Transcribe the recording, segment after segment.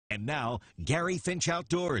And now, Gary Finch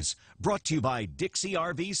Outdoors, brought to you by Dixie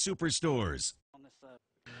RV Superstores.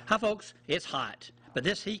 Hi folks, it's hot, but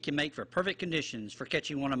this heat can make for perfect conditions for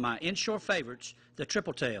catching one of my inshore favorites, the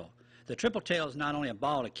tripletail. The tripletail is not only a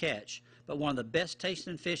ball to catch, but one of the best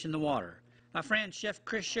tasting fish in the water. My friend Chef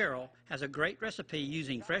Chris Sherrill has a great recipe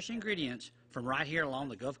using fresh ingredients from right here along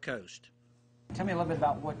the Gulf Coast. Tell me a little bit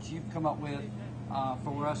about what you've come up with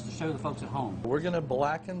for us to show the folks at home. We're going to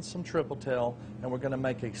blacken some tripletail, and we're going to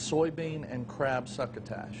make a soybean and crab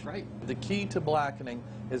succotash. Great. The key to blackening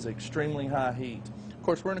is extremely high heat. Of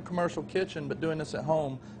course, we're in a commercial kitchen, but doing this at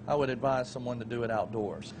home, I would advise someone to do it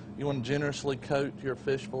outdoors. You want to generously coat your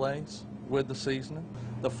fish fillets with the seasoning.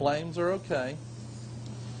 The flames are okay.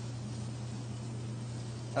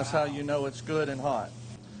 That's how you know it's good and hot.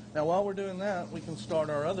 Now, while we're doing that, we can start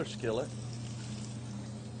our other skillet.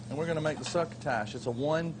 And we're going to make the succotash. It's a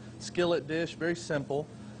one skillet dish, very simple.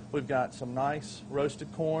 We've got some nice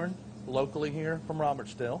roasted corn, locally here from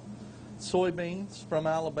Robertsdale, soybeans from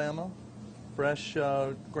Alabama, fresh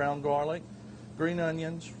ground garlic, green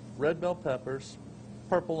onions, red bell peppers,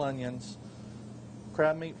 purple onions,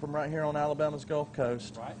 crab meat from right here on Alabama's Gulf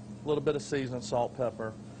Coast, Right. a little bit of seasoned salt,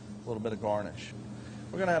 pepper, a little bit of garnish.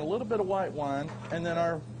 We're going to add a little bit of white wine and then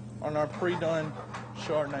our pre-done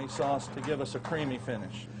Chardonnay sauce to give us a creamy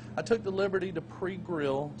finish. I took the liberty to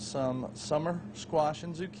pre-grill some summer squash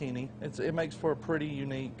and zucchini. It makes for a pretty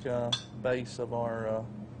unique base of our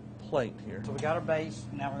plate here. So we got our base.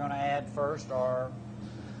 Now we're going to add first our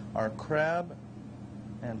crab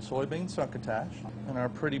and soybean succotash and our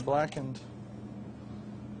pretty blackened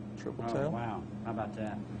tripletail. Oh, wow. How about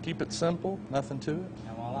that? Keep it simple, nothing to it.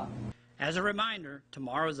 And voila. As a reminder,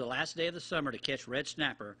 tomorrow is the last day of the summer to catch red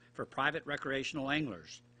snapper for private recreational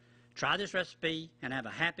anglers. Try this recipe and have a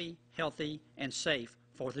happy, healthy, and safe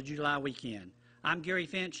 4th of July weekend. I'm Gary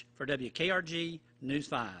Finch for WKRG News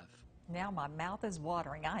 5. Now my mouth is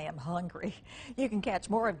watering. I am hungry. You can catch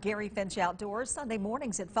more of Gary Finch Outdoors Sunday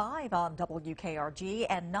mornings at 5 on WKRG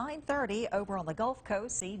and 9:30 over on the Gulf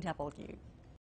Coast CW.